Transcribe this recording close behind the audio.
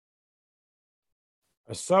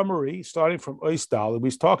A summary starting from Oistal.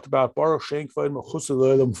 We talked about Baruch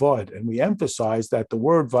Vod, and we emphasized that the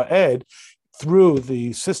word Va'ed through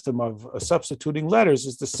the system of substituting letters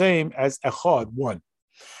is the same as Echad, one.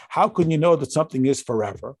 How can you know that something is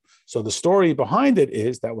forever? So the story behind it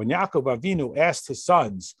is that when Yaakov Avinu asked his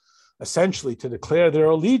sons essentially to declare their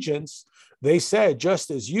allegiance, they said,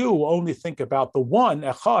 just as you only think about the one,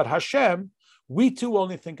 Echad, Hashem, we too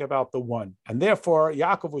only think about the one. And therefore,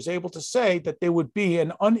 Yaakov was able to say that there would be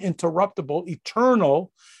an uninterruptible,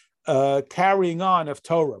 eternal carrying on of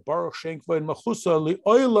Torah. Baruch Shenkva Mechusa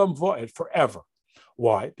Li'olam Vo'ed, forever.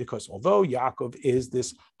 Why? Because although Yaakov is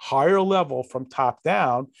this higher level from top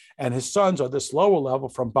down, and his sons are this lower level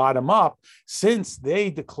from bottom up, since they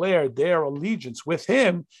declared their allegiance with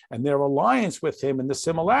him and their alliance with him and the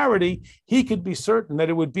similarity, he could be certain that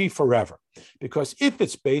it would be forever. Because if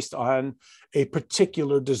it's based on a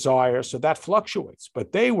particular desire, so that fluctuates,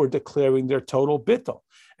 but they were declaring their total bittul.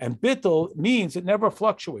 And bittul means it never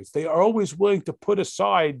fluctuates. They are always willing to put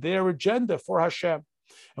aside their agenda for Hashem.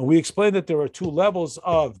 And we explained that there are two levels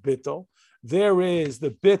of bittul. There is the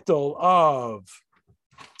bittul of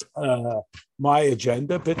my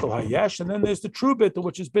agenda, bittul hayesh, and then there's the true bittul,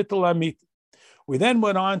 which is bittul amit. We then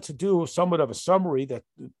went on to do somewhat of a summary that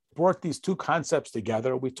brought these two concepts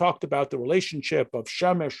together. We talked about the relationship of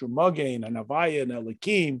Shemesh, Umagein, and Havaya, and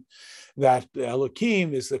Elokim, that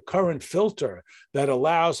Elokim is the current filter that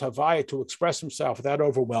allows Havaya to express himself without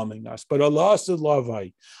overwhelming us. But Allah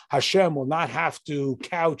Lavai, Hashem will not have to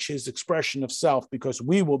couch his expression of self because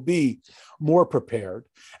we will be more prepared.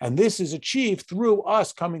 And this is achieved through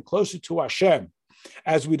us coming closer to Hashem,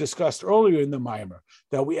 as we discussed earlier in the Maimer,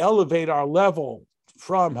 that we elevate our level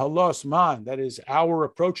from halos man, that is our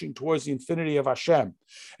approaching towards the infinity of Hashem,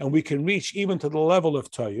 and we can reach even to the level of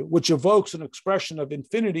Toyu, which evokes an expression of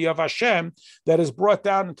infinity of Hashem that is brought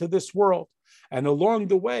down into this world. And along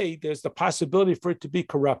the way, there's the possibility for it to be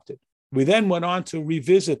corrupted. We then went on to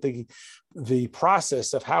revisit the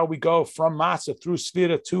process of how we go from matzah through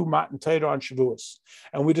Sfira to Matan Torah on Shavuos.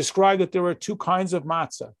 And we described that there are two kinds of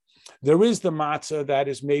matzah. There is the matzah that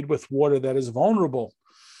is made with water that is vulnerable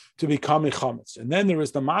to become chametz. And then there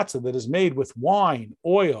is the matzah that is made with wine,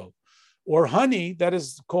 oil, or honey that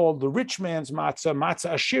is called the rich man's matzah,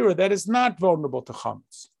 matzah ashira, that is not vulnerable to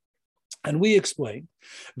chametz. And we explained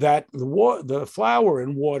that the flour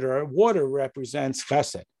and water represents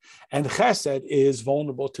chesed, and chesed is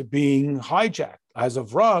vulnerable to being hijacked, as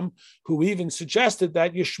Avram, who even suggested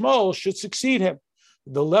that Yishmael should succeed him.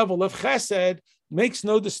 The level of chesed makes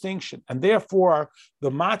no distinction, and therefore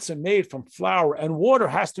the matzah made from flour and water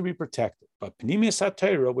has to be protected. But pnimius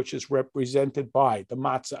haTorah, which is represented by the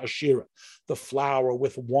matzah ashira, the flour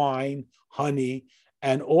with wine, honey,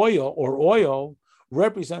 and oil,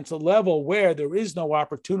 represents a level where there is no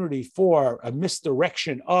opportunity for a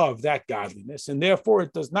misdirection of that godliness, and therefore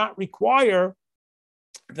it does not require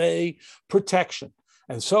the protection.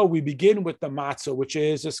 And so we begin with the matzah, which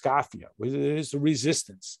is iskafia, which is the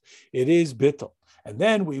resistance. It is bittul. And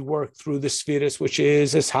then we work through the spheres, which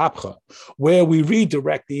is ishapcha, where we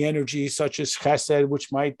redirect the energy such as chesed,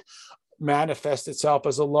 which might manifest itself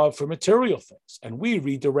as a love for material things. And we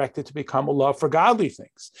redirect it to become a love for godly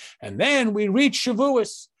things. And then we reach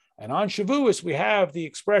Shavuos. And on Shavuos, we have the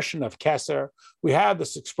expression of Keser. We have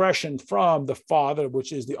this expression from the Father,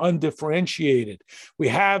 which is the undifferentiated. We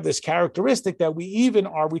have this characteristic that we even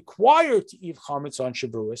are required to eat chametz on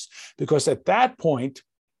Shavuos, because at that point,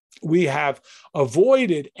 we have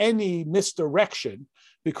avoided any misdirection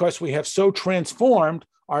because we have so transformed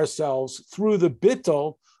ourselves through the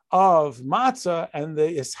bittul of matzah and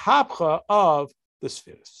the ishapcha of the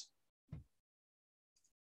spheres.